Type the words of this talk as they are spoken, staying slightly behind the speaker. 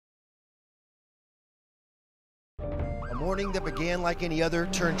Morning that began like any other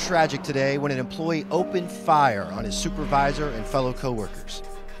turned tragic today when an employee opened fire on his supervisor and fellow coworkers.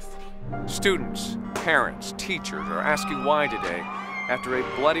 Students, parents, teachers are asking why today, after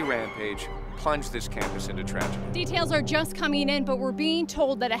a bloody rampage, plunged this campus into tragedy. Details are just coming in, but we're being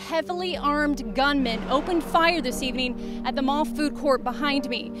told that a heavily armed gunman opened fire this evening at the mall food court behind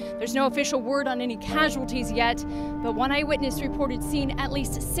me. There's no official word on any casualties yet, but one eyewitness reported seeing at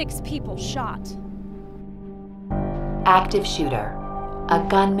least 6 people shot. Active shooter. A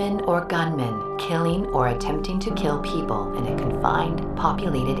gunman or gunmen killing or attempting to kill people in a confined,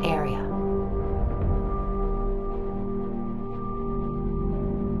 populated area.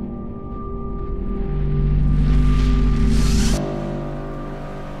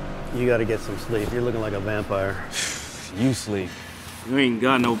 You gotta get some sleep. You're looking like a vampire. You sleep. You ain't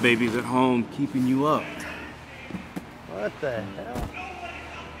got no babies at home keeping you up. What the hell?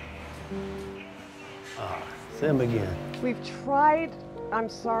 Ah, it's him again. We've tried. I'm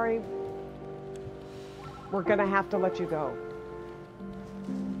sorry. We're gonna have to let you go.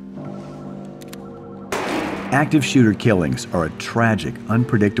 Active shooter killings are a tragic,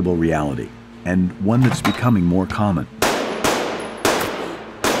 unpredictable reality, and one that's becoming more common.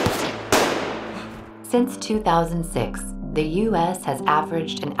 Since 2006, the U.S. has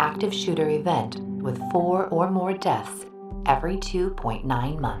averaged an active shooter event with 4 or more deaths every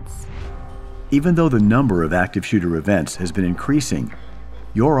 2.9 months. Even though the number of active shooter events has been increasing,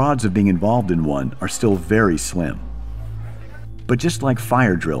 your odds of being involved in one are still very slim. But just like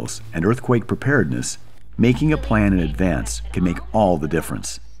fire drills and earthquake preparedness, making a plan in advance can make all the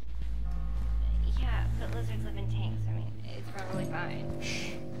difference. Yeah, but lizards live in tanks. I mean, it's probably fine.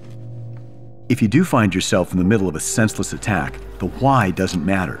 If you do find yourself in the middle of a senseless attack, the why doesn't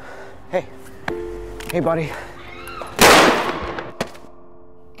matter. Hey. Hey, buddy.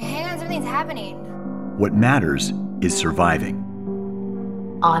 Hang on, something's happening. What matters is surviving.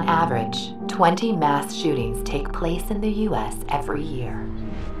 On average, 20 mass shootings take place in the U.S. every year.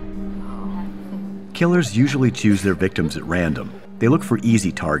 Killers usually choose their victims at random. They look for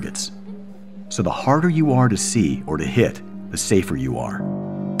easy targets. So the harder you are to see or to hit, the safer you are.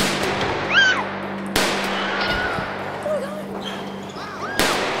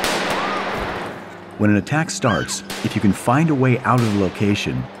 When an attack starts, if you can find a way out of the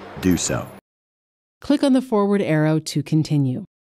location, do so. Click on the forward arrow to continue.